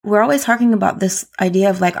we're always talking about this idea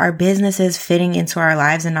of like our businesses fitting into our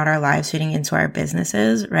lives and not our lives fitting into our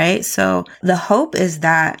businesses, right? So the hope is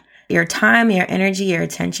that your time, your energy, your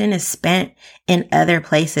attention is spent in other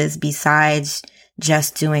places besides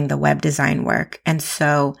just doing the web design work. And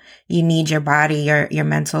so you need your body, your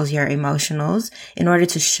mentals, your emotionals in order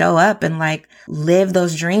to show up and like live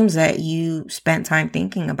those dreams that you spent time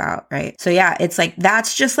thinking about, right? So yeah, it's like,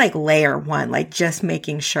 that's just like layer one, like just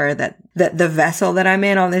making sure that the vessel that I'm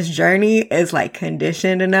in on this journey is like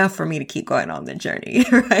conditioned enough for me to keep going on the journey,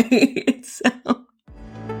 right? So.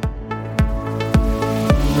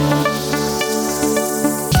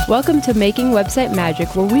 Welcome to Making Website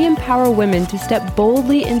Magic, where we empower women to step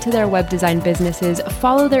boldly into their web design businesses,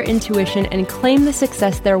 follow their intuition, and claim the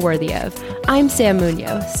success they're worthy of. I'm Sam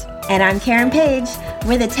Munoz. And I'm Karen Page.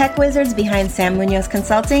 We're the tech wizards behind Sam Munoz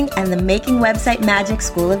Consulting and the Making Website Magic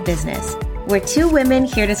School of Business. We're two women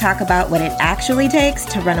here to talk about what it actually takes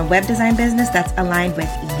to run a web design business that's aligned with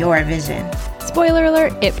your vision. Spoiler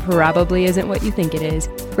alert, it probably isn't what you think it is.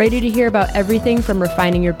 Ready to hear about everything from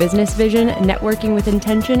refining your business vision, networking with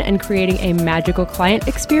intention, and creating a magical client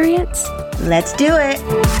experience? Let's do it.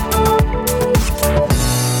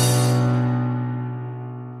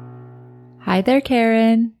 Hi there,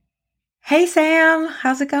 Karen. Hey, Sam.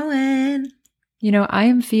 How's it going? You know, I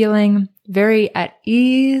am feeling very at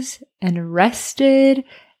ease and rested,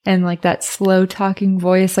 and like that slow talking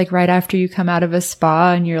voice, like right after you come out of a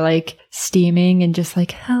spa and you're like steaming and just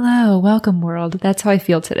like, hello, welcome world. That's how I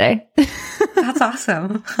feel today. That's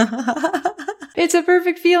awesome. It's a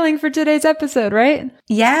perfect feeling for today's episode, right?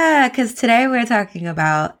 Yeah, because today we're talking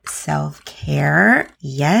about self-care.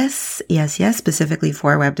 Yes, specifically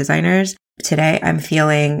for web designers. Today I'm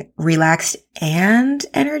feeling relaxed and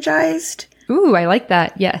energized. Ooh, I like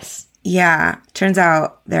that. Yes. Yeah. Turns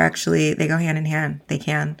out they go hand in hand. They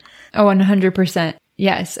can. Oh, 100%.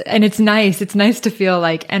 Yes. And it's nice. It's nice to feel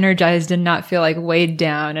like energized and not feel like weighed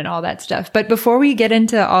down and all that stuff. But before we get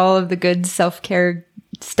into all of the good self-care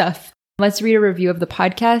stuff, let's read a review of the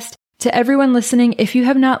podcast. To everyone listening, if you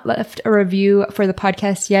have not left a review for the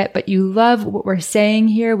podcast yet, but you love what we're saying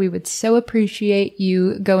here, we would so appreciate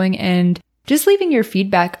you going and just leaving your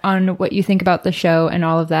feedback on what you think about the show and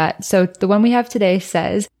all of that. So the one we have today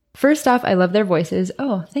says, first off, I love their voices.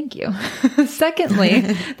 Oh, thank you. Secondly,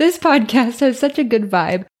 this podcast has such a good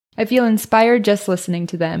vibe. I feel inspired just listening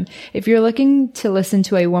to them. If you're looking to listen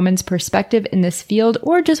to a woman's perspective in this field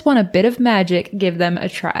or just want a bit of magic, give them a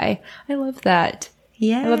try. I love that.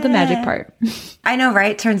 Yeah. I love the magic part. I know,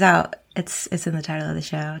 right? Turns out it's in the title of the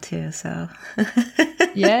show too, so.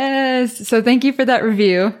 Yes. So thank you for that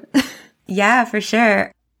review. Yeah, for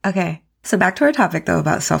sure. Okay. So back to our topic though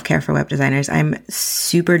about self-care for web designers. I'm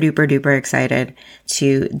super duper excited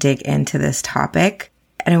to dig into this topic.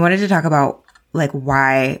 And I wanted to talk about like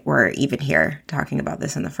why we're even here talking about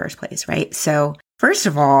this in the first place, right? So first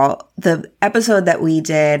of all, the episode that we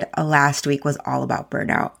did last week was all about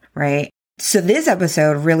burnout, right? So this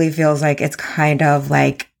episode really feels like it's kind of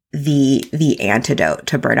like the antidote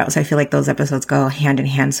to burnout. So I feel like those episodes go hand in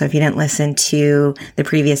hand. So if you didn't listen to the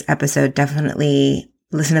previous episode, definitely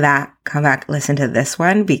listen to that, come back, listen to this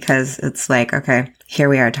one, because it's like, okay, here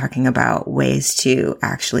we are talking about ways to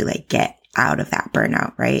actually like get out of that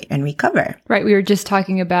burnout, right? And recover. Right. We were just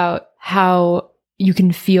talking about how you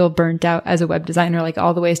can feel burnt out as a web designer, like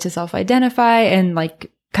all the ways to self-identify and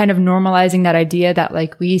like kind of normalizing that idea that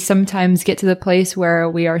like we sometimes get to the place where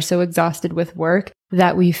we are so exhausted with work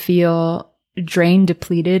that we feel drained,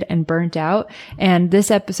 depleted, and burnt out. And this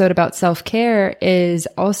episode about self-care is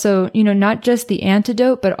also, you know, not just the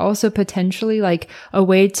antidote, but also potentially like a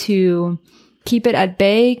way to keep it at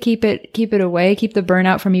bay, keep it away, keep the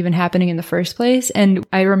burnout from even happening in the first place. And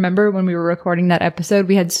I remember when we were recording that episode,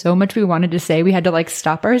 we had so much we wanted to say, we had to like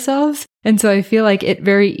stop ourselves. And so I feel like it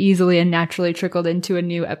very easily and naturally trickled into a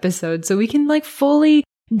new episode. So we can like fully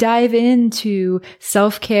dive into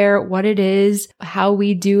self-care, what it is, how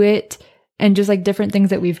we do it, and just like different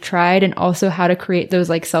things that we've tried, and also how to create those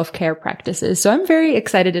like self-care practices. So I'm very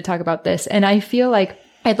excited to talk about this. And I feel like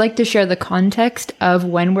I'd like to share the context of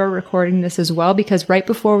when we're recording this as well, because right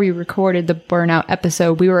before we recorded the burnout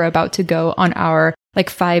episode, we were about to go on our like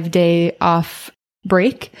 5-day off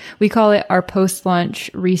break. We call it our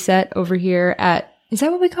post-launch reset over here at, is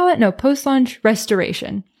that what we call it? No, post-launch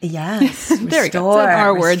restoration. Yes. There we go. That's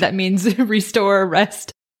our word that means restore,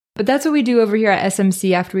 rest. But that's what we do over here at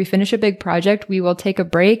SMC. After we finish a big project, we will take a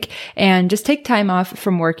break and just take time off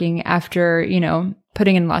from working after, you know,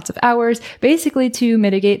 putting in lots of hours, basically to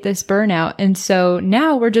mitigate this burnout. And so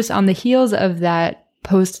now we're just on the heels of that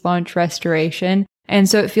post-launch restoration. And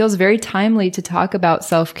so it feels very timely to talk about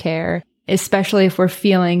self-care especially if we're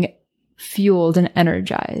feeling fueled and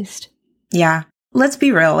energized. Yeah. Let's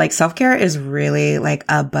be real. Like self-care is really like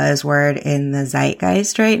a buzzword in the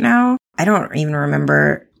zeitgeist right now. I don't even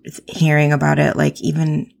remember hearing about it like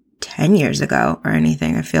even 10 years ago or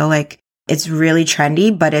anything. I feel like it's really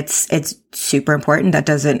trendy, but it's super important. That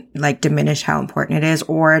doesn't like diminish how important it is,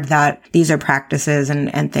 or that these are practices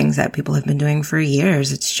and things that people have been doing for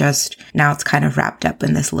years. It's just now it's kind of wrapped up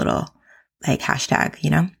in this little like hashtag, you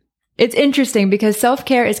know? It's interesting because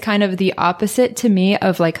self-care is kind of the opposite to me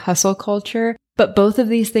of like hustle culture, but both of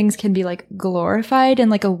these things can be like glorified in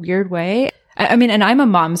like a weird way. I mean, and I'm a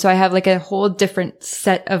mom, so I have like a whole different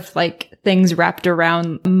set of like things wrapped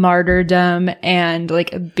around martyrdom and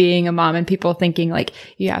like being a mom, and people thinking like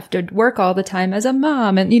you have to work all the time as a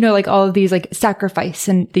mom, and you know, like all of these like sacrifice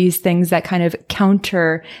and these things that kind of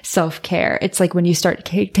counter self-care. It's like when you start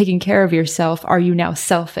taking care of yourself, are you now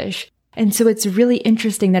selfish? And so it's really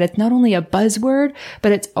interesting that it's not only a buzzword,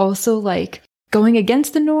 but it's also like going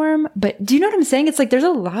against the norm. But do you know what I'm saying? It's like there's a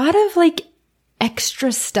lot of like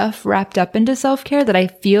extra stuff wrapped up into self-care that I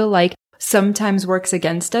feel like sometimes works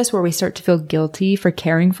against us, where we start to feel guilty for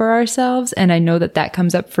caring for ourselves. And I know that that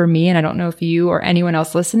comes up for me, and I don't know if you or anyone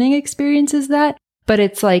else listening experiences that. But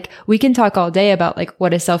it's like, we can talk all day about like, what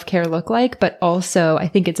does self-care look like? But also I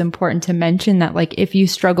think it's important to mention that like, if you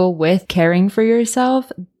struggle with caring for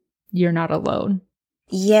yourself, you're not alone.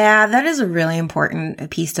 Yeah, that is a really important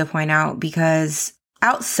piece to point out, because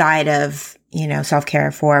outside of, you know,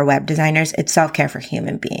 self-care for web designers, it's self-care for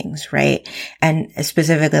human beings, right? And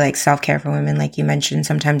specifically like self-care for women, like you mentioned,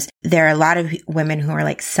 sometimes there are a lot of women who are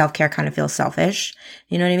like self-care kind of feel selfish.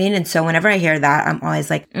 You know what I mean? And so whenever I hear that, I'm always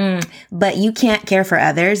like, but you can't care for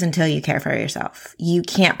others until you care for yourself. You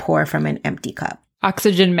can't pour from an empty cup.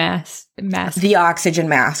 Oxygen mask. The oxygen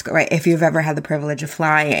mask, right? If you've ever had the privilege of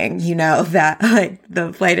flying, you know that like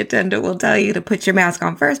the flight attendant will tell you to put your mask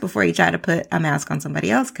on first before you try to put a mask on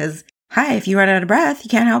somebody else. Cause hi, if you run out of breath, you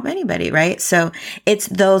can't help anybody, right? So it's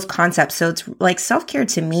those concepts. So it's like self-care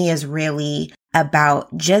to me is really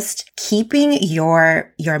about just keeping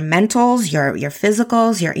your mentals, your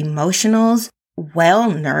physicals, your emotionals well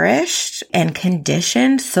nourished and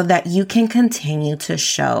conditioned so that you can continue to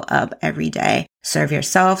show up every day, serve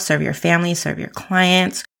yourself, serve your family, serve your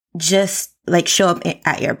clients, just like show up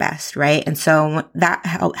at your best, right? And so that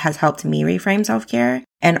has helped me reframe self-care,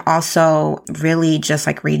 and also really just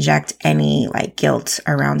like reject any like guilt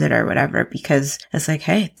around it or whatever, because it's like,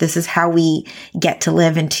 hey, this is how we get to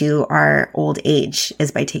live into our old age,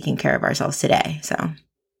 is by taking care of ourselves today. So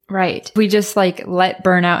right. We just like let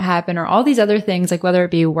burnout happen or all these other things, like whether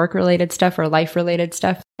it be work related stuff or life related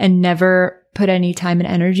stuff, and never put any time and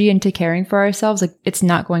energy into caring for ourselves. Like it's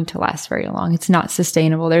not going to last very long. It's not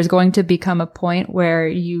sustainable. There's going to become a point where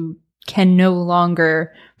you can no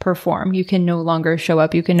longer perform. You can no longer show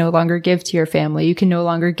up. You can no longer give to your family. You can no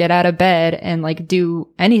longer get out of bed and like do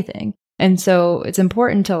anything. And so it's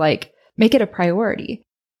important to like make it a priority.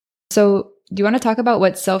 So do you want to talk about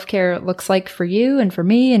what self-care looks like for you and for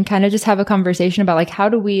me, and kind of just have a conversation about like, how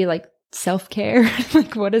do we like self-care?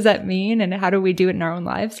 Like, what does that mean? And how do we do it in our own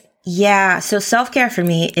lives? Yeah. So self-care for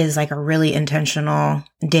me is like a really intentional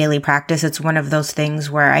daily practice. It's one of those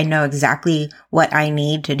things where I know exactly what I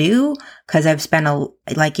need to do, because I've spent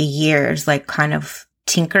a years like kind of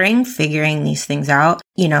tinkering, figuring these things out.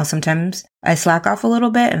 You know, sometimes I slack off a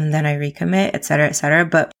little bit and then I recommit, et cetera, et cetera.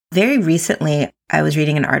 But very recently, I was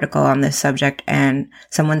reading an article on this subject, and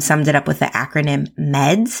someone summed it up with the acronym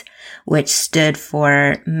MEDS, which stood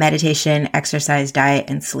for meditation, exercise, diet,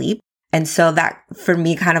 and sleep. And so that for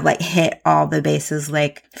me kind of like hit all the bases.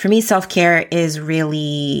 Like for me, self-care is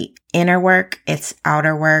really inner work, it's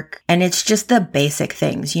outer work, and it's just the basic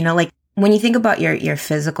things. You know, like when you think about your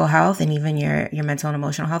physical health and even your mental and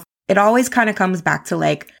emotional health, it always kind of comes back to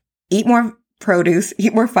like eat more produce,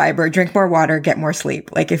 eat more fiber, drink more water, get more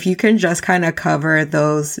sleep. Like if you can just kind of cover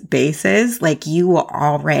those bases, like you will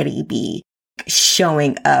already be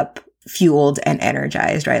showing up fueled and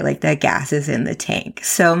energized, right? Like the gas is in the tank.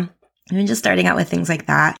 So even just starting out with things like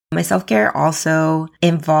that. My self-care also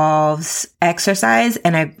involves exercise.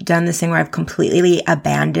 And I've done this thing where I've completely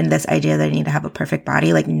abandoned this idea that I need to have a perfect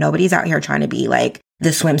body. Like nobody's out here trying to be like the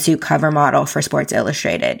swimsuit cover model for Sports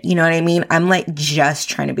Illustrated. You know what I mean? I'm like just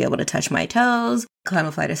trying to be able to touch my toes, climb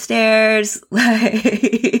a flight of stairs,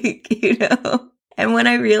 like, you know. And when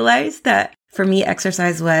I realized that for me,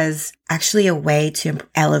 exercise was actually a way to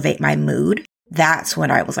elevate my mood, that's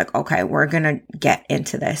when I was like, okay, we're going to get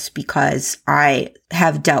into this, because I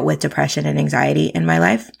have dealt with depression and anxiety in my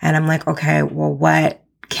life. And I'm like, okay, well, what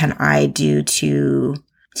can I do to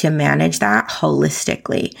to manage that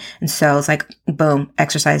holistically. And so it's like, boom,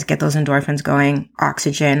 exercise, get those endorphins going,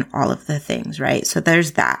 oxygen, all of the things, right? So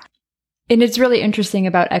there's that. And it's really interesting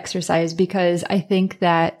about exercise because I think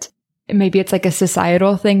that maybe it's like a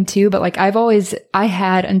societal thing too, but like I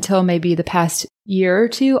had until maybe the past year or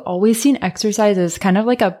two, always seen exercise as kind of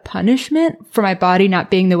like a punishment for my body not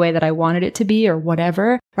being the way that I wanted it to be or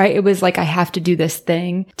whatever, right? It was like, I have to do this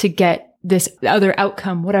thing to get this other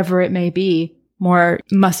outcome, whatever it may be, more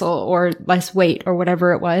muscle or less weight or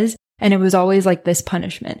whatever it was. And it was always like this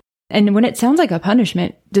punishment. And when it sounds like a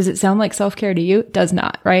punishment, does it sound like self-care to you? It does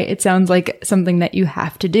not, right? It sounds like something that you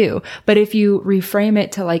have to do. But if you reframe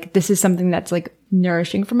it to like, this is something that's like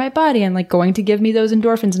nourishing for my body and like going to give me those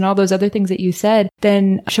endorphins and all those other things that you said,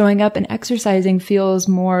 then showing up and exercising feels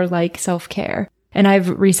more like self-care. And I've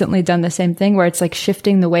recently done the same thing where it's like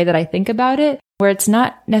shifting the way that I think about it, where it's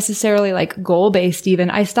not necessarily like goal-based even.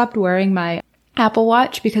 I stopped wearing my Apple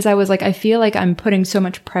Watch because I was like, I feel like I'm putting so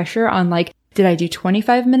much pressure on like, did I do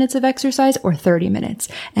 25 minutes of exercise or 30 minutes?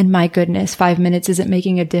 And my goodness, 5 minutes isn't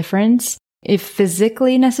making a difference if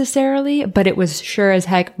physically necessarily, but it was sure as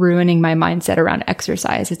heck ruining my mindset around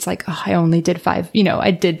exercise. It's like, oh, I only did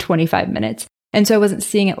I did 25 minutes. And so I wasn't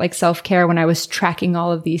seeing it like self-care when I was tracking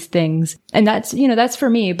all of these things. And that's, that's for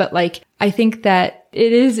me. But like, I think that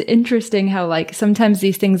it is interesting how like sometimes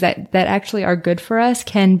these things that actually are good for us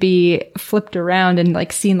can be flipped around and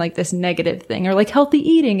like seen like this negative thing, or like healthy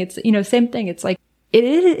eating. It's, same thing. It's like,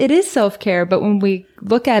 it is self-care. But when we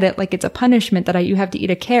look at it like it's a punishment that you have to eat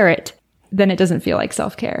a carrot, then it doesn't feel like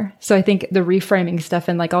self-care. So I think the reframing stuff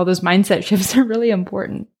and like all those mindset shifts are really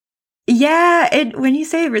important. Yeah, when you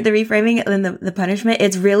say the reframing and the punishment,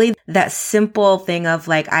 it's really that simple thing of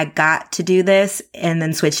like, I got to do this, and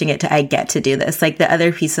then switching it to I get to do this. Like the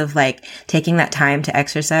other piece of like taking that time to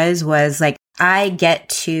exercise was like, I get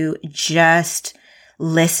to just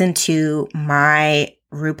listen to my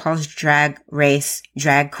RuPaul's Drag Race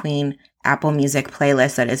Drag Queen Apple Music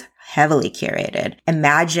playlist that is heavily curated.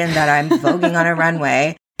 Imagine that I'm voguing on a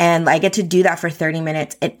runway. And I get to do that for 30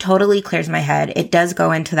 minutes. It totally clears my head. It does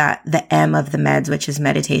go into the M of the meds, which is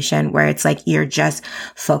meditation, where it's like you're just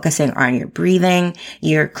focusing on your breathing.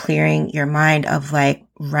 You're clearing your mind of like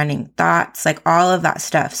running thoughts, like all of that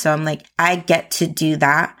stuff. So I'm like, I get to do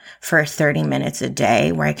that for 30 minutes a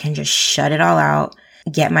day where I can just shut it all out,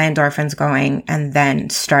 get my endorphins going, and then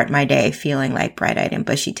start my day feeling like bright-eyed and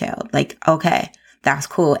bushy-tailed. Like, okay, that's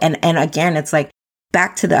cool. And again, it's like,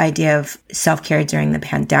 back to the idea of self-care during the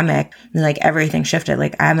pandemic, like everything shifted.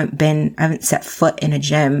 Like I haven't set foot in a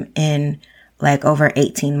gym in like over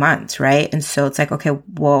 18 months. Right. And so it's like, okay,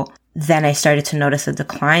 well, then I started to notice a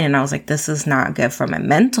decline, and I was like, this is not good for my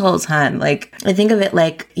mentals, hun. Like I think of it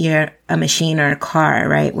like you're a machine or a car,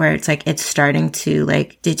 right? Where it's like, it's starting to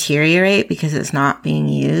like deteriorate because it's not being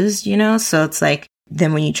used, So it's like,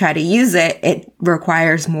 then when you try to use it, it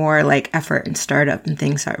requires more like effort and startup, and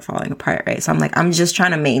things start falling apart, right? So I'm like, I'm just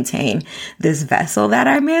trying to maintain this vessel that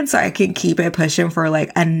I'm in so I can keep it pushing for like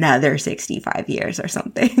another 65 years or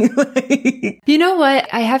something. You know what?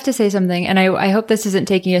 I have to say something, and I hope this isn't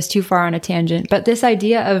taking us too far on a tangent, but this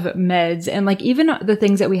idea of meds and like even the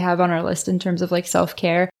things that we have on our list in terms of like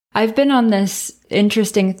self-care, I've been on this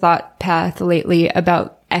interesting thought path lately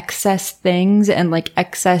about excess things and like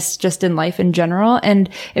excess just in life in general. And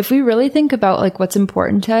if we really think about like what's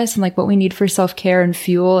important to us and like what we need for self-care and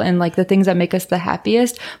fuel and like the things that make us the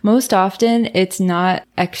happiest, most often it's not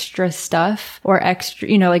extra stuff or extra,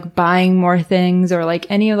 like buying more things or like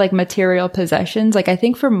any like material possessions. Like I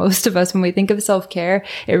think for most of us, when we think of self-care,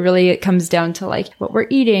 it comes down to like what we're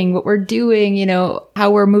eating, what we're doing,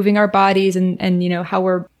 how we're moving our bodies and how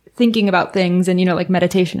we're thinking about things and, like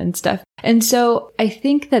meditation and stuff. And so I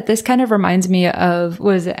think that this kind of reminds me of,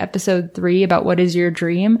 episode 3 about what is your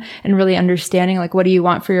dream and really understanding like, what do you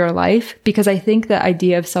want for your life? Because I think the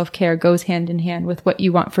idea of self-care goes hand in hand with what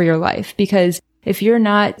you want for your life. Because if you're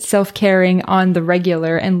not self-caring on the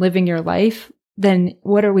regular and living your life, then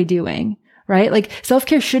what are we doing? Right? Like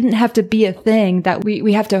self-care shouldn't have to be a thing that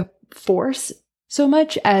we have to force so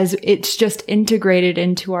much as it's just integrated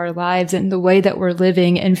into our lives and the way that we're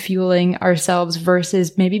living and fueling ourselves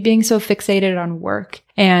versus maybe being so fixated on work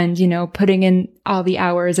and, putting in all the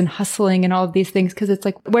hours and hustling and all of these things. Cause it's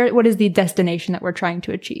like, what is the destination that we're trying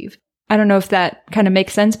to achieve? I don't know if that kind of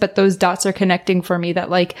makes sense, but those dots are connecting for me that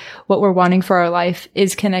like what we're wanting for our life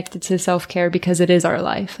is connected to self-care because it is our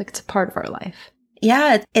life. Like it's a part of our life.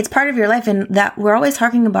 Yeah, it's part of your life. And that we're always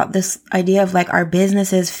talking about this idea of like our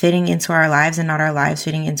businesses fitting into our lives and not our lives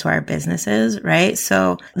fitting into our businesses, right?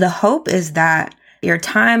 So the hope is that your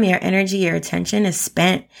time, your energy, your attention is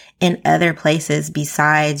spent in other places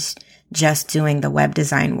besides just doing the web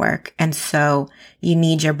design work. And so you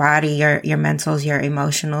need your body, your mentals, your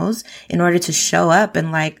emotionals in order to show up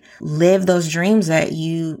and like live those dreams that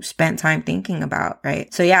you spent time thinking about.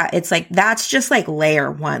 Right. So yeah, it's like, that's just like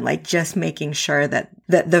layer one, like just making sure that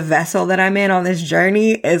the vessel that I'm in on this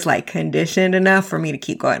journey is like conditioned enough for me to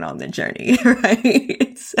keep going on the journey.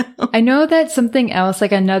 Right. So. I know that something else,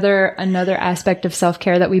 like another aspect of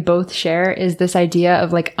self-care that we both share is this idea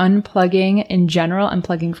of like unplugging in general,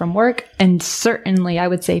 unplugging from work. And certainly I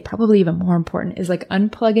would say probably even more important is like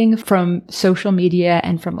unplugging from social media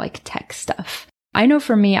and from like tech stuff. I know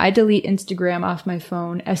for me, I delete Instagram off my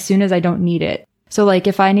phone as soon as I don't need it. So like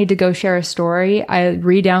if I need to go share a story, I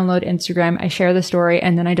re-download Instagram, I share the story,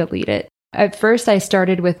 and then I delete it. At first, I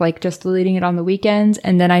started with like just deleting it on the weekends,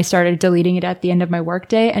 and then I started deleting it at the end of my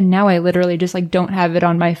workday. And now I literally just like don't have it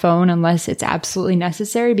on my phone unless it's absolutely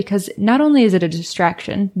necessary, because not only is it a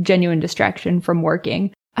distraction, genuine distraction from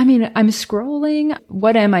working. I mean, I'm scrolling.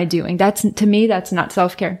 What am I doing? To me, that's not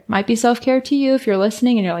self-care. Might be self-care to you if you're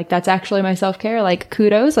listening and you're like, that's actually my self-care. Like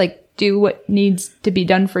kudos, like do what needs to be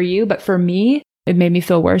done for you. But for me, it made me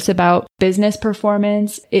feel worse about business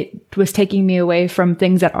performance. It was taking me away from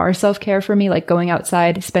things that are self-care for me, like going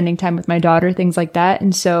outside, spending time with my daughter, things like that.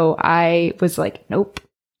 And so I was like, nope,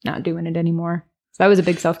 not doing it anymore. So that was a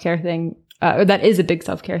big self-care thing. That is a big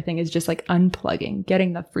self-care thing, is just like unplugging,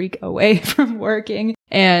 getting the freak away from working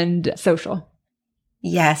and social.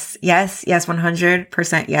 Yes,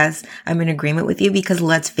 100% yes. I'm in agreement with you, because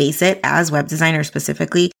let's face it, as web designers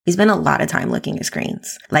specifically, we spend a lot of time looking at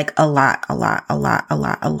screens, like a lot.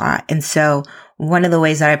 And so one of the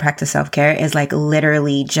ways that I practice self-care is like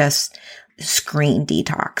literally just screen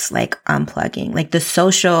detox, like unplugging, like the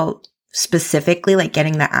social specifically, like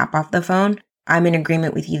getting the app off the phone. I'm in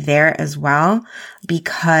agreement with you there as well,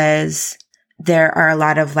 because there are a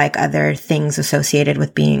lot of like other things associated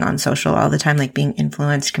with being on social all the time, like being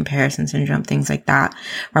influenced, comparison syndrome, things like that,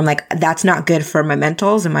 where I'm like, that's not good for my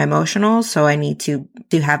mentals and my emotionals. So I need to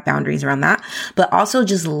have boundaries around that. But also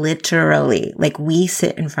just literally, like we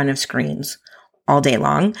sit in front of screens all day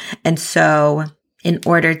long. And so in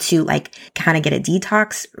order to like kind of get a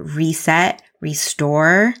detox, reset,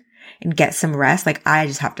 restore, and get some rest, like I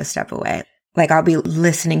just have to step away. Like I'll be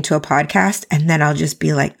listening to a podcast and then I'll just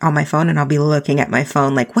be like on my phone and I'll be looking at my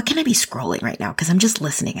phone like, what can I be scrolling right now? Because I'm just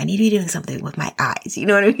listening. I need to be doing something with my eyes. You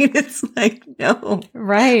know what I mean? It's like, no.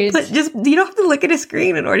 Right. But just, you don't have to look at a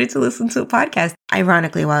screen in order to listen to a podcast.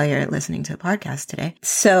 Ironically, while you're listening to a podcast today.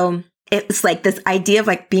 So it's like this idea of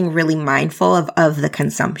like being really mindful of the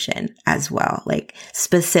consumption as well, like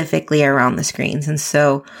specifically around the screens. And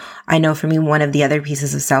so I know for me, one of the other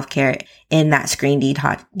pieces of self-care in that screen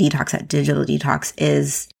detox, that digital detox,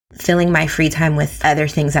 is filling my free time with other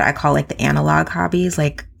things that I call like the analog hobbies,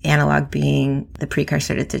 like analog being the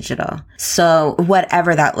precursor to digital. So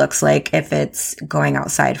whatever that looks like, if it's going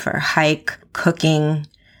outside for a hike, cooking,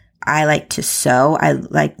 I like to sew. I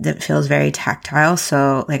like that feels very tactile.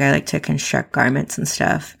 So like I like to construct garments and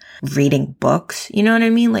stuff, reading books, you know what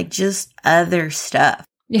I mean? Like just other stuff.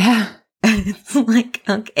 Yeah. It's like,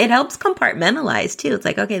 okay, it helps compartmentalize too. It's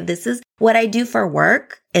like, okay, this is what I do for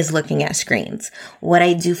work is looking at screens. What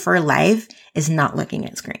I do for life is not looking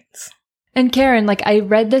at screens. And Karen, like I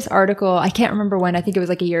read this article, I can't remember when, I think it was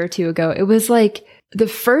like a year or two ago. It was like the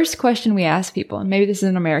first question we ask people, and maybe this is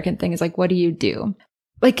an American thing, is like, what do you do?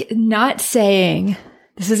 Like not saying,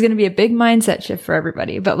 this is going to be a big mindset shift for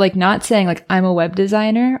everybody, but like not saying like I'm a web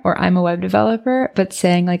designer or I'm a web developer, but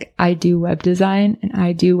saying like I do web design and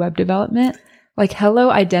I do web development. Like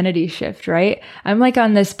hello, identity shift, right? I'm like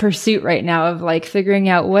on this pursuit right now of like figuring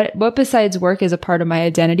out what besides work is a part of my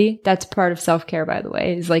identity. That's part of self-care, by the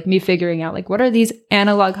way, is like me figuring out like what are these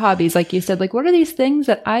analog hobbies? Like you said, like what are these things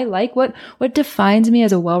that I like? What defines me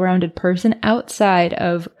as a well-rounded person outside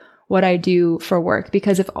of what I do for work?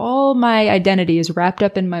 Because if all my identity is wrapped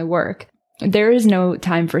up in my work, there is no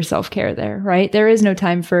time for self-care there, right? There is no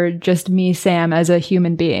time for just me, Sam, as a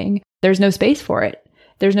human being. There's no space for it.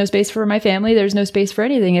 There's no space for my family. There's no space for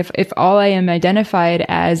anything. If all I am identified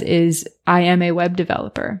as is I am a web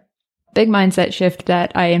developer. Big mindset shift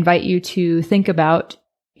that I invite you to think about,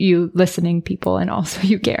 you listening people, and also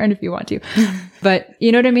you, Karen, if you want to. But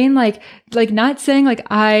you know what I mean? Like not saying like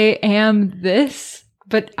I am this,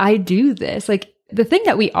 but I do this. Like the thing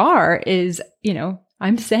that we are is, you know,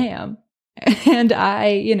 I'm Sam and I,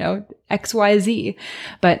 you know, XYZ,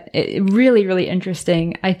 but it really, really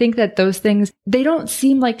interesting. I think that those things, they don't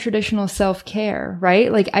seem like traditional self-care,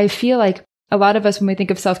 right? Like I feel like a lot of us, when we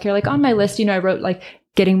think of self-care, like on my list, you know, I wrote like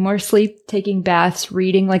getting more sleep, taking baths,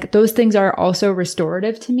 reading, like those things are also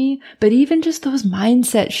restorative to me. But even just those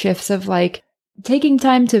mindset shifts of like, taking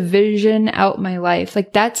time to vision out my life,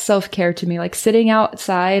 like that's self-care to me. Like sitting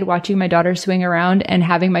outside, watching my daughter swing around and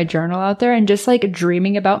having my journal out there and just like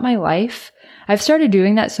dreaming about my life. I've started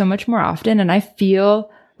doing that so much more often, and I feel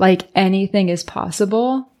like anything is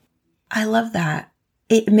possible. I love that.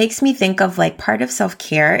 It makes me think of like part of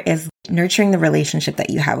self-care is nurturing the relationship that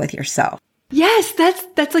you have with yourself. Yes,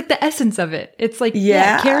 that's like the essence of it. It's like,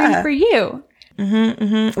 caring for you.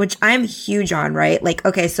 Which I'm huge on, right? Like,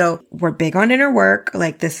 okay, so we're big on inner work.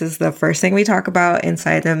 Like, this is the first thing we talk about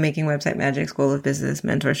inside the Making Website Magic School of Business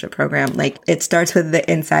mentorship program. Like, it starts with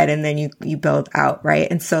the inside and then you build out, right?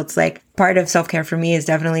 And so it's like part of self-care for me is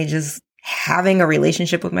definitely just having a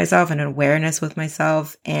relationship with myself and an awareness with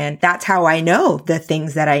myself. And that's how I know the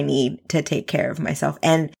things that I need to take care of myself.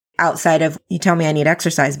 And outside of, you tell me I need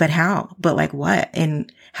exercise, but how? But like what?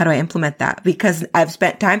 And how do I implement that? Because I've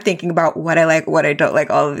spent time thinking about what I like, what I don't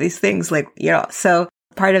like, all of these things. Like, so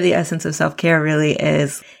part of the essence of self-care really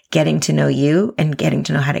is getting to know you and getting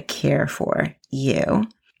to know how to care for you.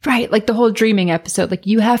 Right. Like the whole dreaming episode, like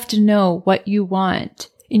you have to know what you want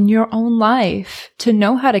in your own life to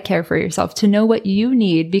know how to care for yourself, to know what you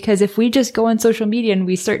need. Because if we just go on social media and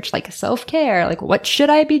we search like self-care, like what should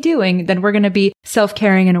I be doing? Then we're going to be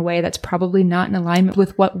self-caring in a way that's probably not in alignment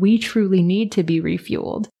with what we truly need to be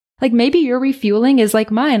refueled. Like maybe your refueling is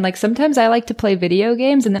like mine. Like sometimes I like to play video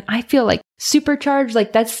games and then I feel like supercharged,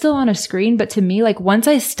 like that's still on a screen. But to me, like once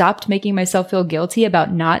I stopped making myself feel guilty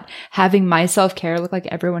about not having my self-care look like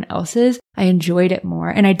everyone else's, I enjoyed it more.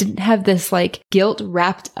 And I didn't have this like guilt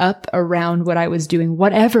wrapped up around what I was doing,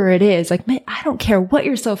 whatever it is. Like, man, I don't care what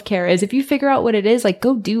your self-care is. If you figure out what it is, like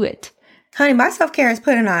go do it. Honey, my self-care is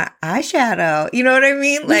putting on eyeshadow. You know what I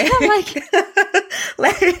mean? Like,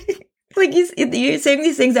 like you're saying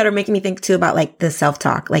these things that are making me think too about like the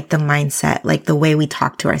self-talk, like the mindset, like the way we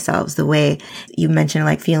talk to ourselves, the way you mentioned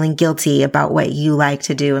like feeling guilty about what you like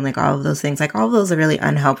to do and like all of those things. Like all of those are really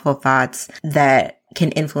unhelpful thoughts that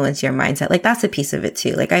can influence your mindset. Like that's a piece of it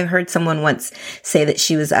too. Like I heard someone once say that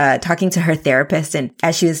she was talking to her therapist, and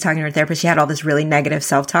as she was talking to her therapist, she had all this really negative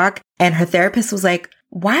self-talk, and her therapist was like,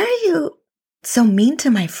 "Why are you so mean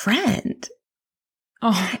to my friend?"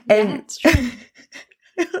 Oh, and that's true.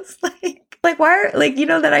 It was like, why are, like,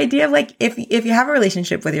 that idea of like, if you have a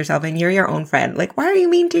relationship with yourself and you're your own friend, like, why are you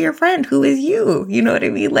mean to your friend? Who is you? You know what I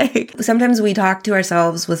mean? Like, sometimes we talk to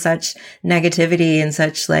ourselves with such negativity and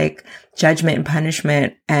such like judgment and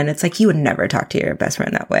punishment. And it's like, you would never talk to your best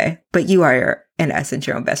friend that way, but you are in essence,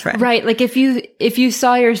 your own best friend. Right. Like if you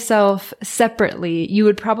saw yourself separately, you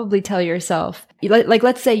would probably tell yourself, like,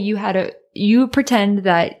 let's say you pretend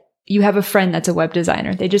that you have a friend that's a web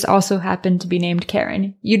designer. They just also happen to be named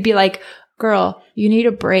Karen. You'd be like, girl, you need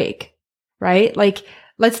a break, right? Like,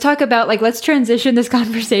 let's talk about, like, let's transition this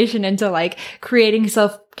conversation into like creating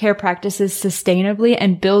self-care practices sustainably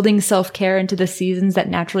and building self-care into the seasons that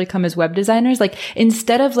naturally come as web designers. Like,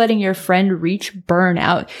 instead of letting your friend reach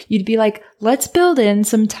burnout, you'd be like, let's build in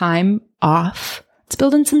some time off. Let's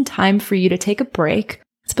build in some time for you to take a break.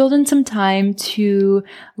 Let's build in some time to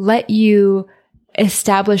let you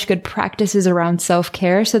establish good practices around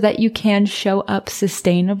self-care so that you can show up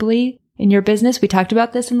sustainably in your business. We talked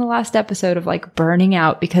about this in the last episode of like burning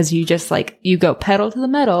out because you just like, you go pedal to the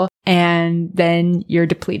metal and then you're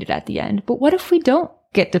depleted at the end. But what if we don't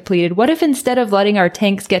get depleted? What if instead of letting our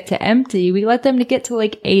tanks get to empty, we let them to get to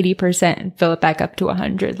like 80% and fill it back up to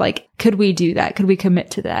 100? Like, could we do that? Could we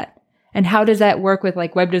commit to that? And how does that work with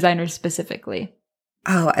like web designers specifically?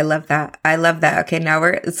 Oh, I love that. I love that. Okay, now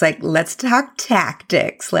it's like, let's talk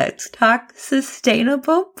tactics. Let's talk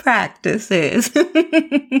sustainable practices.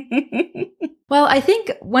 Well, I think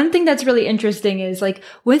one thing that's really interesting is like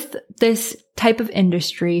with this type of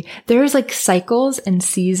industry, there's like cycles and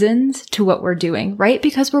seasons to what we're doing, right?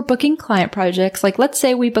 Because we're booking client projects. Like let's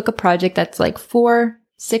say we book a project that's like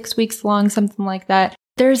 4-6 weeks long, something like that.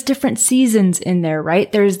 There's different seasons in there,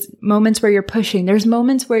 right? There's moments where you're pushing. There's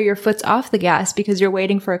moments where your foot's off the gas because you're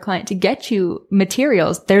waiting for a client to get you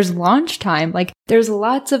materials. There's launch time. Like there's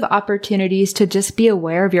lots of opportunities to just be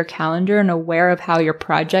aware of your calendar and aware of how your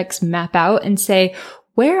projects map out and say,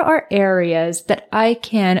 where are areas that I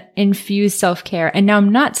can infuse self-care? And now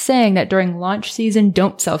I'm not saying that during launch season,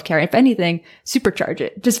 don't self-care. If anything, supercharge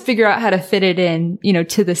it. Just figure out how to fit it in,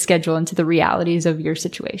 to the schedule and to the realities of your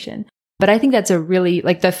situation. But I think that's a really,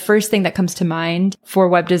 like the first thing that comes to mind for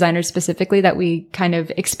web designers specifically that we kind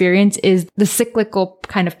of experience is the cyclical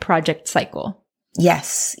kind of project cycle.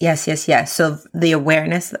 Yes. So the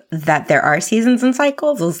awareness that there are seasons and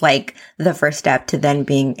cycles is like the first step to then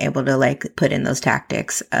being able to like put in those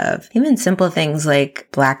tactics of even simple things like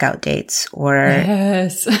blackout dates or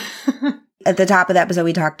yes. At the top of the episode,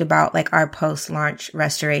 we talked about like our post-launch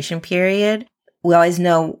restoration period. We always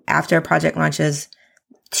know after a project launches,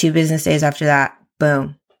 2 business days after that,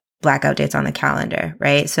 boom, blackout dates on the calendar,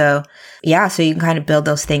 right? So yeah, so you can kind of build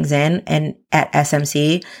those things in. And at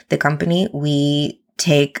SMC, the company, we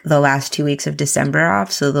take the last 2 weeks of December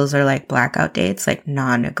off. So those are like blackout dates, like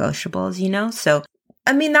non-negotiables, you know? So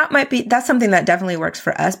I mean, that's something that definitely works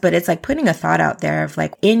for us, but it's like putting a thought out there of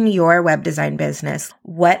like in your web design business,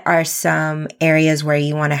 what are some areas where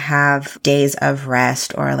you want to have days of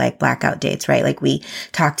rest or like blackout dates, right? Like we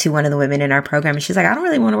talked to one of the women in our program and she's like, I don't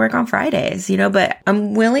really want to work on Fridays, you know, but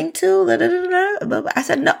I'm willing to. I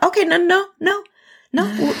said, no, okay, no,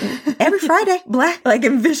 every Friday, black, like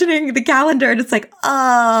envisioning the calendar. And it's like,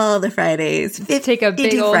 oh, the Fridays. Take a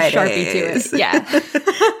big old Fridays. Sharpie to it. Yeah.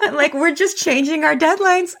 I'm like, we're just changing our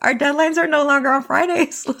deadlines. Our deadlines are no longer on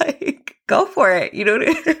Fridays. Like, go for it. You know what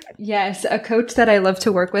I mean? Yes. A coach that I love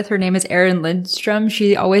to work with, her name is Erin Lindstrom.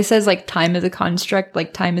 She always says like time is a construct,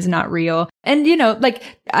 like time is not real. And you know, like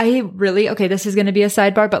okay, this is going to be a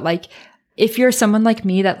sidebar, but like, if you're someone like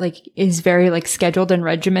me that like is very like scheduled and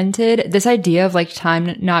regimented, this idea of like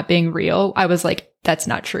time not being real, I was like, that's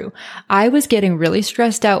not true. I was getting really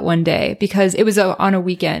stressed out one day because it was on a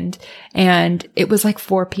weekend and it was like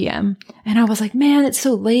 4 p.m. And I was like, man, it's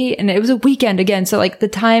so late. And it was a weekend again. So like the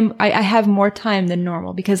time, I have more time than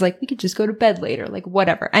normal because like we could just go to bed later, like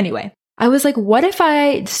whatever. Anyway, I was like, what if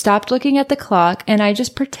I stopped looking at the clock and I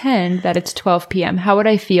just pretend that it's 12 p.m.? How would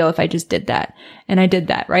I feel if I just did that? And I did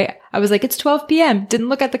that, right? I was like, it's 12 p.m. Didn't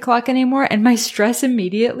look at the clock anymore. And my stress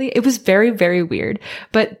immediately, it was very, very weird.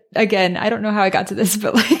 But again, I don't know how I got to this,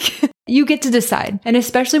 but like you get to decide. And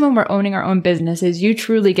especially when we're owning our own businesses, you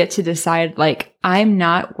truly get to decide, like, I'm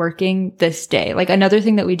not working this day. Like another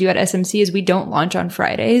thing that we do at SMC is we don't launch on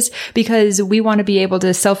Fridays because we want to be able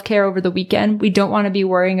to self-care over the weekend. We don't want to be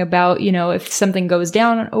worrying about, you know, if something goes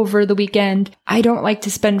down over the weekend. I don't like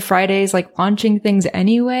to spend Fridays like launching things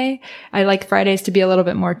anyway. I like Fridays to be a little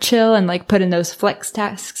bit more chill and like put in those flex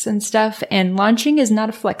tasks and stuff. And launching is not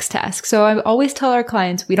a flex task. So I always tell our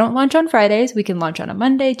clients, we don't launch on Fridays. We can launch on a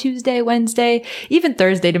Monday, Tuesday, Wednesday, even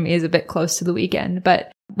Thursday to me is a bit close to the weekend,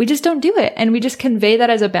 but we just don't do it. And we just convey that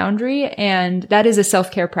as a boundary. And that is a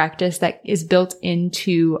self-care practice that is built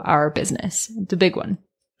into our business. It's a big one.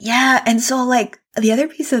 Yeah. And so like the other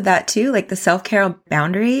piece of that too, like the self-care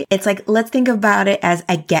boundary, it's like, let's think about it as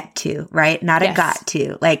a get to, right? Not a got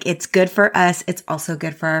to. Like it's good for us. It's also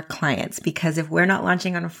good for our clients because if we're not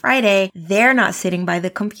launching on a Friday, they're not sitting by the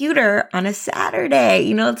computer on a Saturday.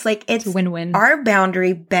 You know, it's like, it's a win-win. Our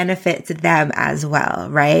boundary benefits them as well,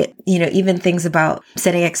 right? You know, even things about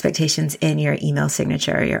setting expectations in your email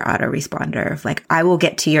signature, your autoresponder of like, I will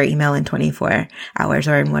get to your email in 24 hours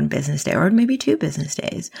or in 1 business day or maybe 2 business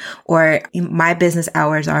days, or my business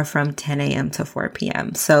hours are from 10 a.m. to 4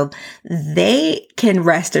 p.m. So they can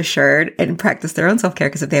rest assured and practice their own self-care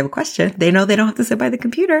because if they have a question, they know they don't have to sit by the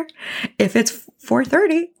computer if it's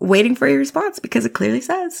 4:30 waiting for your response because it clearly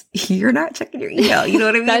says you're not checking your email. You know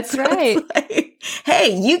what I mean? That's so right. Like,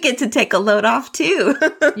 hey, you get to take a load off too.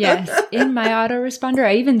 Yes. In my autoresponder,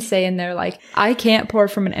 I even say in there, like, I can't pour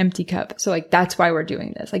from an empty cup. So like, that's why we're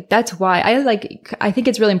doing this. Like, that's why I think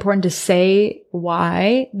it's really important to say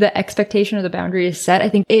why the expectation of the boundary is set. I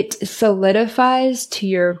think it solidifies to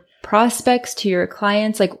your prospects, to your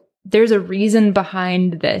clients, like there's a reason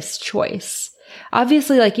behind this choice.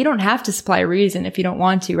 Obviously, like you don't have to supply a reason if you don't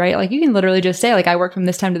want to, right? Like you can literally just say like, I work from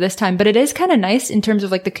this time to this time, but it is kind of nice in terms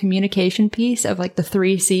of like the communication piece of like the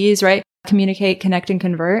 3 C's, right? Communicate, connect, and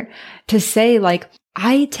convert, to say like,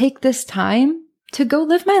 I take this time to go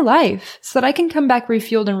live my life so that I can come back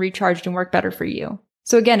refueled and recharged and work better for you.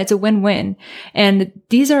 So again, it's a win-win. And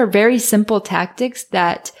these are very simple tactics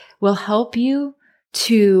that will help you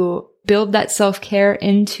to build that self-care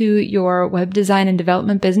into your web design and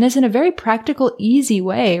development business in a very practical, easy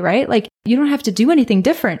way, right? Like you don't have to do anything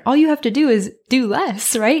different. All you have to do is do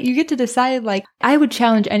less, right? You get to decide, like, I would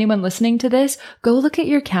challenge anyone listening to this, go look at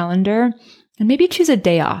your calendar and maybe choose a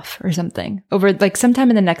day off or something over like sometime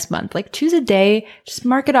in the next month. Like choose a day, just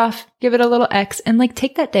mark it off, give it a little X and like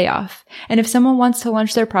take that day off. And if someone wants to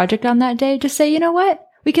launch their project on that day, just say, you know what?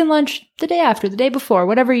 We can launch the day after, the day before,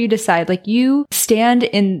 whatever you decide. Like you stand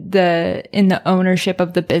in the ownership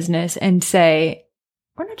of the business and say,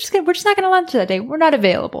 we're just not going to launch that day. We're not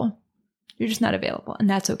available. You're just not available. And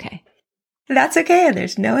that's okay. That's okay. And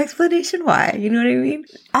there's no explanation why. You know what I mean?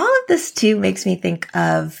 All of this too makes me think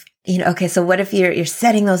of, you know, okay, so what if you're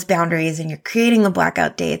setting those boundaries and you're creating the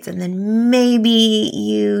blackout dates and then maybe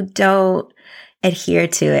you don't adhere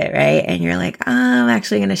to it, right? And you're like, oh, I'm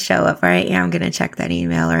actually going to show up, right? Yeah, I'm going to check that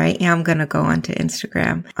email, right? Yeah, I'm going to go onto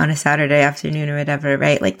Instagram on a Saturday afternoon or whatever,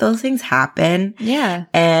 right? Like those things happen. Yeah.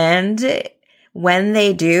 And when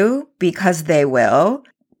they do, because they will,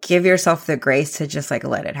 give yourself the grace to just like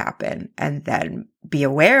let it happen and then be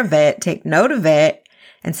aware of it, take note of it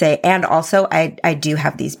and say, and also I do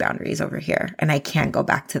have these boundaries over here and I can go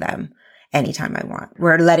back to them anytime I want.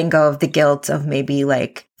 We're letting go of the guilt of maybe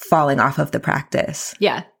like falling off of the practice.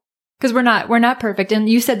 Yeah. Because we're not perfect. And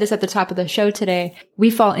you said this at the top of the show today. We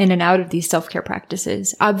fall in and out of these self-care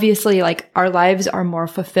practices. Obviously, like our lives are more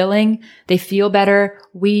fulfilling. They feel better.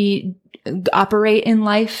 We operate in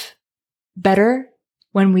life better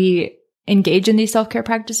when we engage in these self-care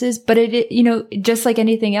practices. But it, you know, just like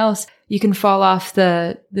anything else, you can fall off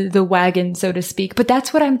the wagon, so to speak. But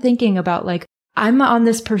that's what I'm thinking about. Like, I'm on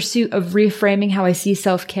this pursuit of reframing how I see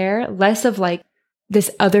self-care, less of like this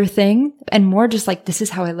other thing and more just like, this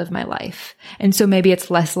is how I live my life. And so maybe it's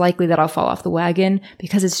less likely that I'll fall off the wagon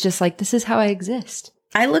because it's just like, this is how I exist.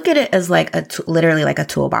 I look at it as like literally like a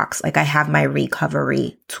toolbox. Like I have my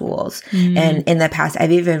recovery tools. And in the past,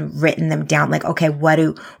 I've even written them down. Like, okay, what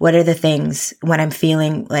are the things when I'm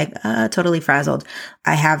feeling like, totally frazzled?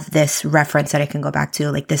 I have this reference that I can go back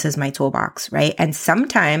to. Like, this is my toolbox, right? And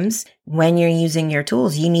sometimes when you're using your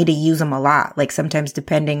tools, you need to use them a lot. Like sometimes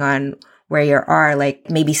depending on where you are, like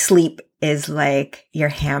maybe sleep is like your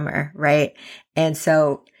hammer, right? And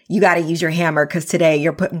so you got to use your hammer because today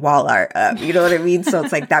you're putting wall art up. You know what I mean? So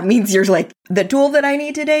it's like, that means you're like, the tool that I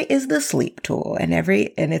need today is the sleep tool and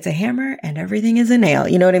it's a hammer and everything is a nail.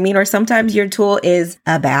 You know what I mean? Or sometimes your tool is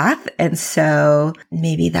a bath. And so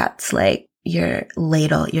maybe that's like your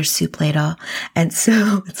ladle, your soup ladle. And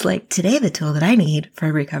so it's like, today the tool that I need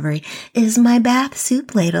for recovery is my bath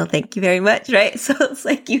soup ladle. Thank you very much. Right? So it's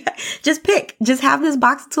like, you just have this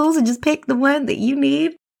box of tools and just pick the one that you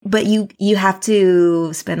need. But you have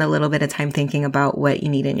to spend a little bit of time thinking about what you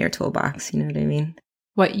need in your toolbox. You know what I mean?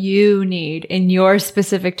 What you need in your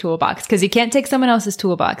specific toolbox. Because you can't take someone else's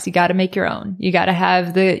toolbox. You got to make your own. You got to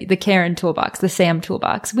have the Karen toolbox, the Sam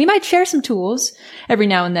toolbox. We might share some tools every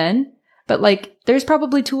now and then. But like, there's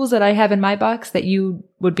probably tools that I have in my box that you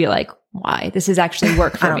would be like, why? This is actually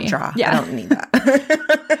work for me. I don't draw. Yeah. I don't need that.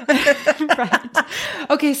 Right.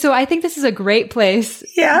 Okay. So I think this is a great place.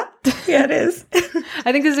 Yeah, it is.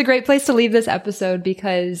 I think this is a great place to leave this episode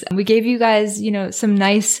because we gave you guys, you know, some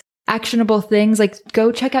nice actionable things. Like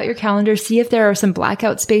go check out your calendar, see if there are some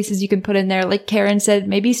blackout spaces you can put in there. Like Karen said,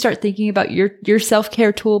 maybe start thinking about your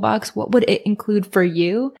self-care toolbox. What would it include for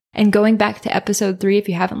you? And going back to episode 3, if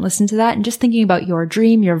you haven't listened to that, and just thinking about your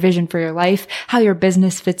dream, your vision for your life, how your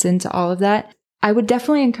business fits into all of that, I would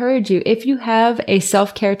definitely encourage you, if you have a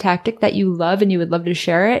self-care tactic that you love and you would love to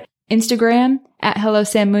share it, Instagram at Hello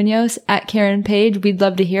Sam Munoz, at Karen Page. We'd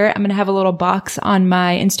love to hear it. I'm going to have a little box on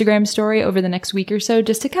my Instagram story over the next week or so,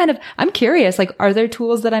 just to kind of, I'm curious, like, are there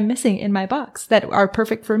tools that I'm missing in my box that are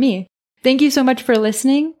perfect for me? Thank you so much for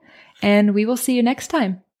listening, and we will see you next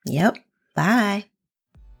time. Yep. Bye.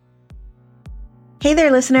 Hey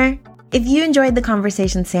there, listener. If you enjoyed the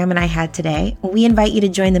conversation Sam and I had today, we invite you to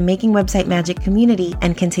join the Making Website Magic community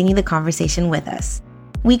and continue the conversation with us.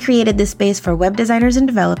 We created this space for web designers and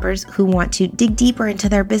developers who want to dig deeper into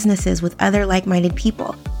their businesses with other like-minded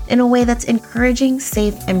people in a way that's encouraging,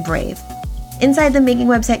 safe, and brave. Inside the Making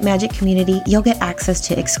Website Magic community, you'll get access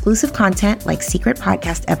to exclusive content like secret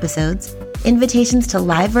podcast episodes, invitations to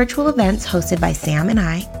live virtual events hosted by Sam and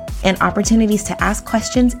I, and opportunities to ask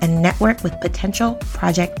questions and network with potential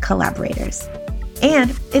project collaborators.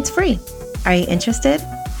 And it's free. Are you interested?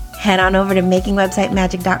 Head on over to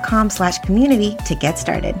makingwebsitemagic.com/community to get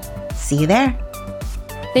started. See you there.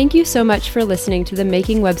 Thank you so much for listening to the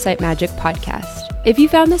Making Website Magic podcast. If you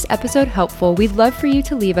found this episode helpful, we'd love for you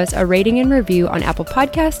to leave us a rating and review on Apple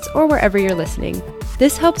Podcasts or wherever you're listening.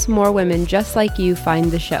 This helps more women just like you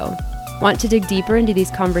find the show. Want to dig deeper into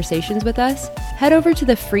these conversations with us? Head over to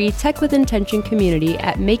the free Tech with Intention community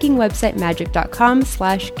at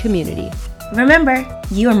makingwebsitemagic.com/community. Remember,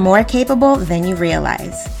 you are more capable than you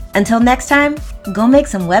realize. Until next time, go make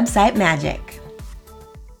some website magic.